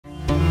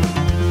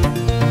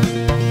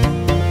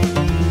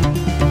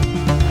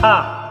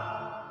Ha!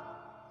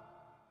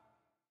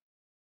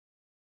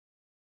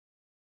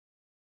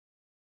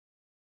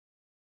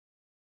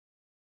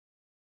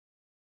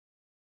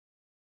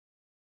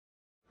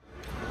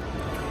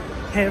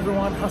 Hey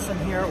everyone, Hassan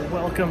here.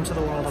 Welcome to the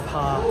world of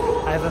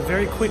Ha. I have a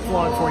very quick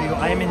vlog for you.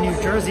 I am in New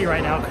Jersey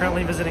right now,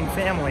 currently visiting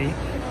family,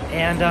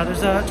 and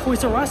there's a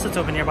Toys R Us that's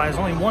open nearby. There's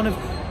only one of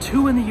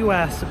two in the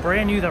US,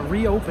 brand new, that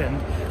reopened.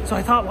 So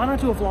I thought, why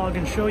not do a vlog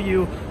and show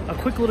you a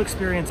quick little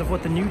experience of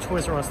what the new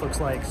Toys R Us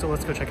looks like. So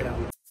let's go check it out.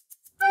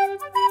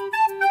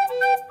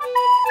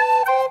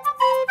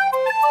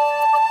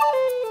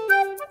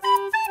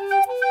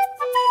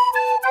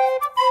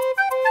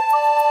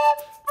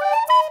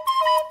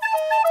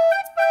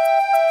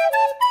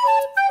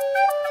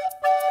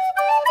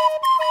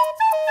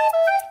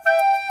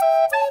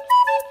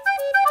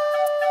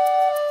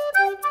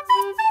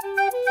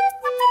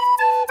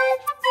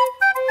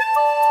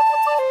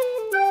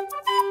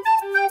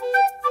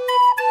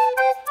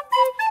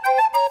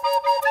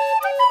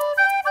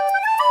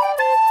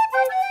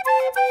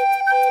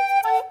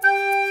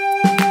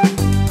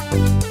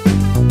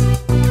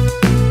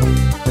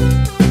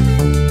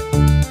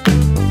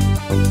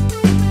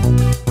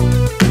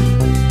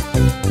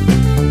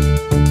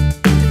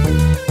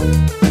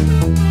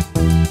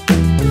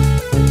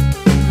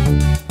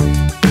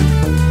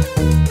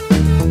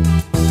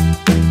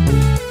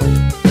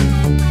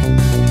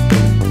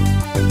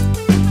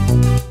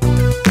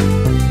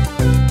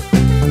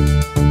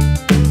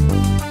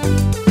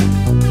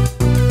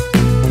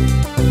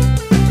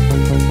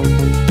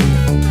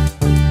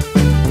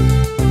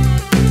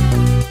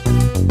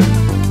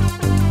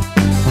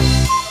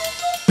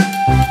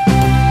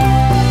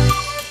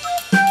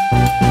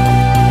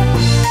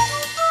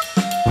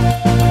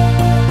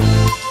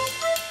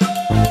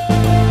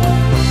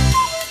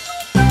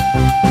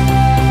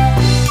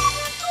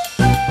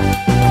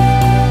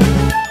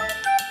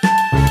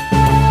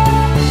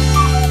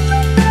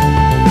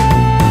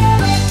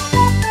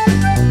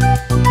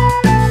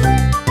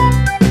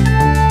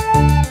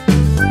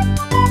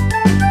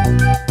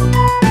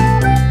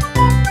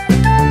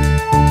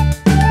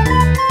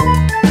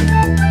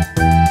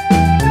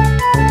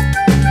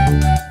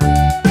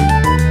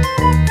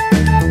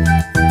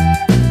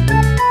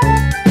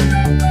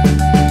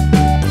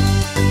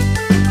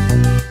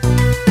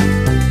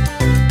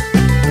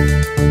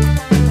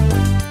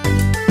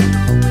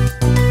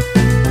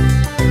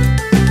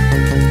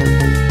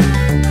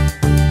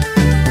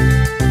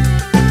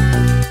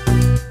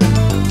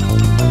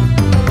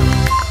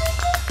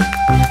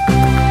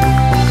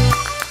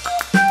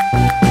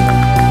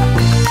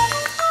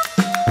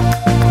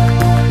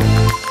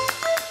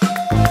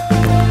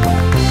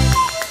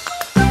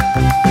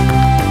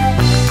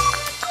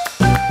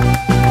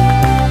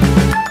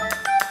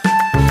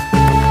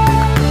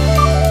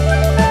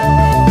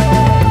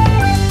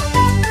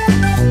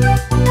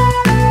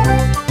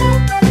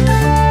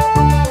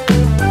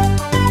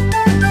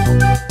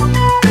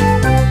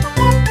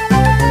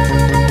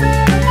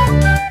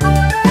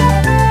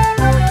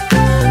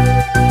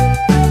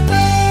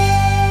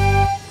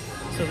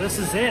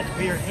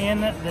 We are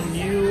in the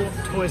new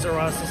Toys R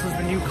Us. This is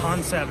the new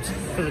concept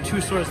for the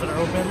two stores that are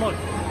open. Look,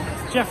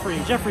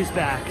 Jeffrey's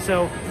back.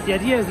 So the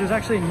idea is there's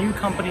actually a new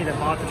company that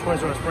bought the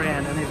Toys R Us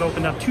brand, and they've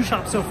opened up 2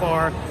 shops so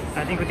far,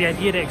 I think with the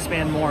idea to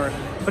expand more.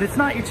 But it's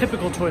not your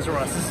typical Toys R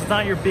Us. This is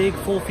not your big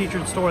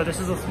full-featured store. This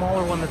is a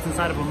smaller one that's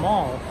inside of a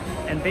mall.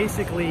 And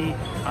basically,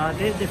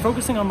 they're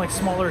focusing on like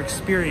smaller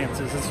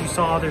experiences. As you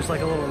saw, there's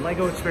like a little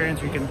Lego experience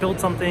where you can build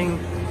something.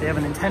 They have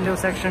a Nintendo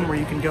section where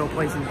you can go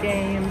play some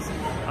games.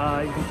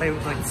 You can play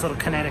with like this little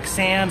kinetic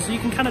sand, so you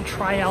can kind of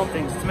try out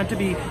things. It's meant to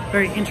be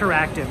very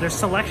interactive. Their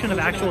selection of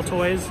actual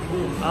toys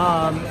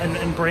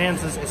and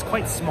brands is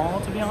quite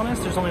small, to be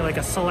honest. There's only like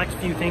a select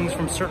few things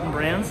from certain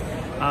brands.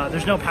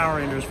 There's no Power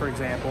Rangers, for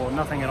example,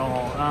 nothing at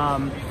all.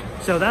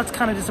 So that's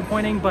kind of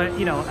disappointing, but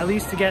you know, at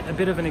least to get a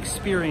bit of an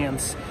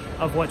experience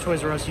of what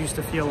Toys R Us used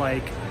to feel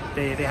like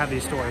they have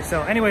these stores.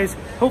 So anyways,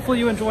 hopefully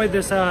you enjoyed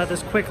this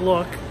this quick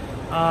look.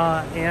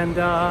 I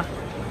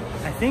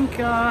think,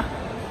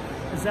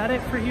 is that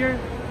it for here?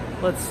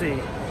 Let's see.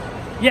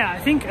 Yeah, I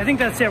think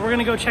that's it. We're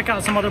gonna go check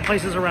out some other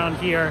places around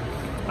here.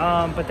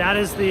 But that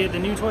is the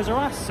new Toys R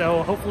Us.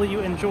 So hopefully you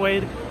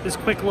enjoyed this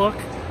quick look,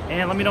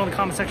 and let me know in the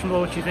comment section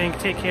below what you think.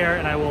 Take care,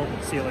 and I will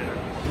see you later.